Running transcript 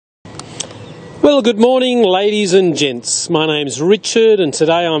Well, good morning, ladies and gents. My name's Richard, and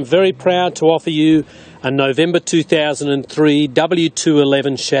today I'm very proud to offer you a November 2003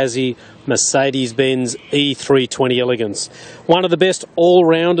 W211 chassis Mercedes-Benz E320 Elegance. One of the best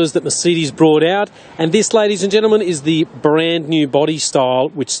all-rounders that Mercedes brought out, and this, ladies and gentlemen, is the brand new body style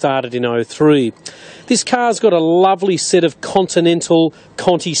which started in '03. This car's got a lovely set of Continental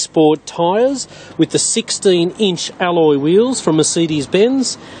Conti Sport tyres with the 16-inch alloy wheels from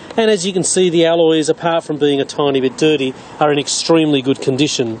Mercedes-Benz. And as you can see, the alloys, apart from being a tiny bit dirty, are in extremely good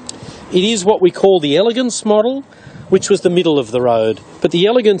condition. It is what we call the Elegance model, which was the middle of the road. But the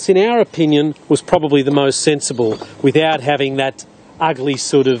Elegance, in our opinion, was probably the most sensible, without having that ugly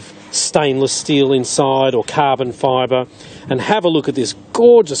sort of stainless steel inside or carbon fibre. And have a look at this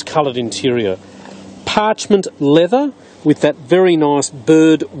gorgeous coloured interior. Parchment leather with that very nice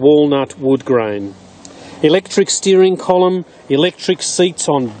bird walnut wood grain. Electric steering column, electric seats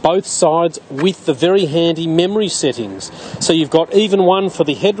on both sides with the very handy memory settings. So you've got even one for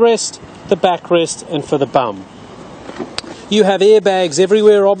the headrest, the backrest and for the bum. You have airbags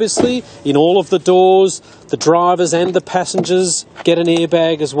everywhere, obviously, in all of the doors. The drivers and the passengers get an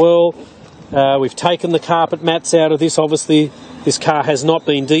airbag as well. We've taken the carpet mats out of this. Obviously, this car has not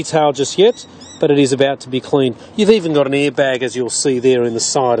been detailed just yet, but it is about to be cleaned. You've even got an airbag, as you'll see there, in the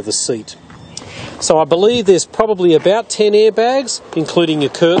side of the seat. So I believe there's probably about 10 airbags, including your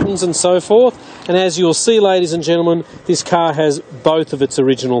curtains and so forth. And as you'll see, ladies and gentlemen, this car has both of its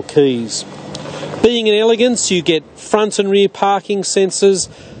original keys. Being an Elegance, you get front and rear parking sensors.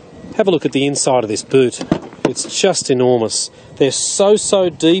 Have a look at the inside of this boot. It's just enormous. They're so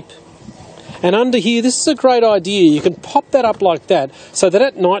deep. And under here, this is a great idea. You can pop that up like that, so that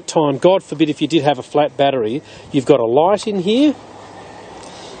at night time, God forbid if you did have a flat battery, you've got a light in here.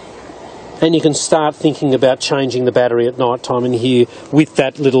 And you can start thinking about changing the battery at night time in here with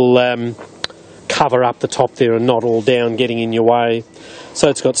that little cover up the top there and not all down getting in your way. So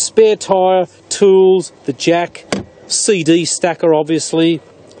it's got spare tyre, tools, the jack, CD stacker obviously,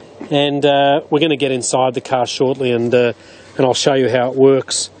 and we're going to get inside the car shortly and I'll show you how it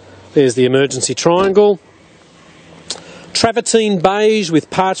works. There's the emergency triangle. Travertine beige with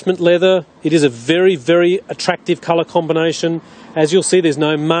parchment leather. It is a very attractive colour combination. As you'll see, there's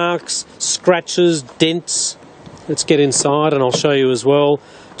no marks, scratches, dents. Let's get inside and I'll show you as well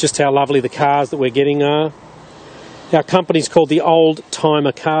just how lovely the cars that we're getting are. Our company's called the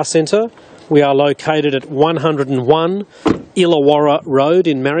Oldtimer Centre. We are located at 101 Illawarra Road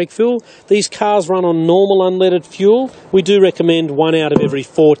in Marrickville. These cars run on normal unleaded fuel. We do recommend 1 out of every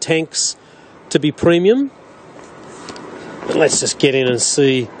 4 tanks to be premium. But let's just get in and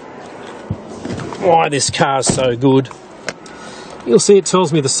see why this car's so good. You'll see it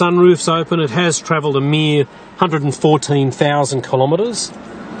tells me the sunroof's open. It has travelled a mere 114,000 kilometres.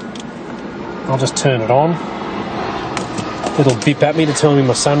 I'll just turn it on. It'll beep at me to tell me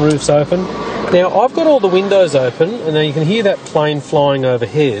my sunroof's open. Now, I've got all the windows open, and now you can hear that plane flying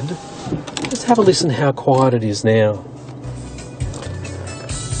overhead. Let's have a listen how quiet it is now.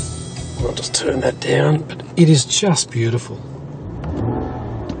 I'll just turn that down, but it is just beautiful.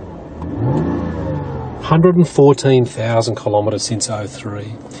 114,000 kilometres since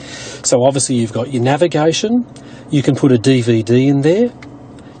 '03. So obviously you've got your navigation, you can put a DVD in there,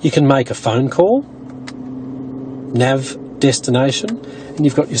 you can make a phone call, nav destination, and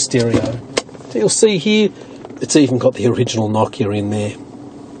you've got your stereo. So you'll see here, it's even got the original Nokia in there.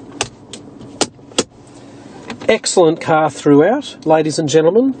 Excellent car throughout, ladies and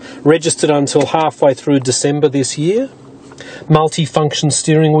gentlemen. Registered until halfway through December this year. Multi-function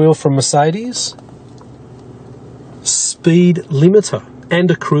steering wheel from Mercedes. Speed limiter and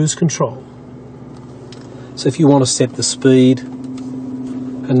a cruise control. So if you want to set the speed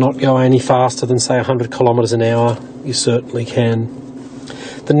and not go any faster than say 100 kilometres an hour, you certainly can.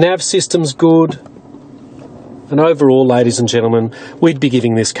 The nav system's good. And overall, ladies and gentlemen, we'd be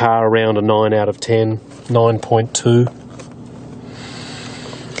giving this car around a 9 out of 10, 9.2.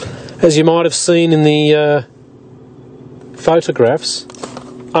 As you might have seen in the photographs,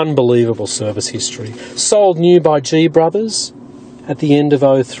 unbelievable service history. Sold new by G Brothers at the end of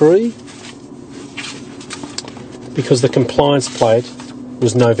 '03 because the compliance plate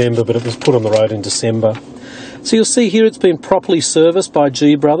was November, but it was put on the road in December. So you'll see here it's been properly serviced by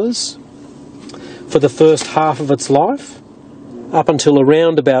G Brothers for the first half of its life, up until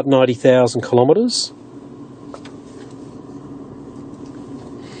around about 90,000 kilometres.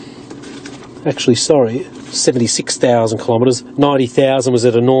 Actually, sorry, 76,000 kilometres. 90,000 was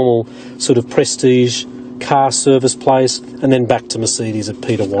at a normal sort of prestige car service place, and then back to Mercedes at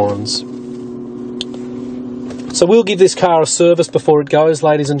Peter Warren's. So we'll give this car a service before it goes,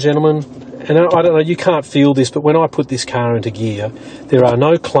 ladies and gentlemen, And I don't know, you can't feel this, but when I put this car into gear, there are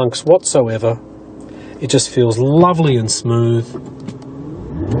no clunks whatsoever. It just feels lovely and smooth.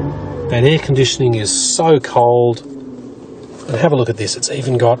 That air conditioning is so cold. And have a look at this, it's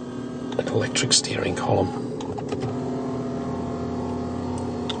even got an electric steering column.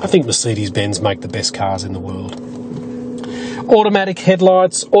 I think Mercedes-Benz make the best cars in the world. Automatic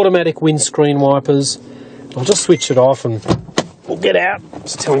headlights, automatic windscreen wipers. I'll just switch it off and we'll get out.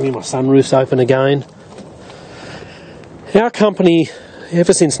 It's telling me my sunroof's open again. Our company,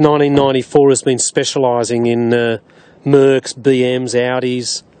 ever since 1994, has been specialising in Mercs, BMs,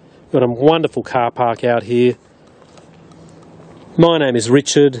 Audis. We've got a wonderful car park out here. My name is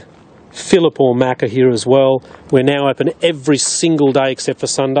Richard. Philip or Mac are here as well. We're now open every single day except for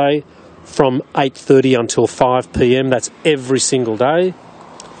Sunday from 8:30 until 5 p.m. That's every single day.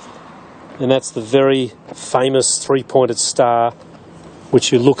 And that's the very famous three-pointed star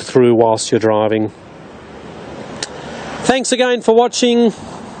which you look through whilst you're driving. Thanks again for watching.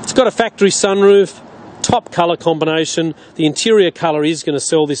 It's got a factory sunroof, top colour combination. The interior colour is going to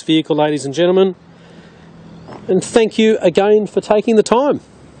sell this vehicle, ladies and gentlemen. And thank you again for taking the time.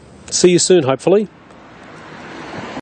 See you soon, hopefully.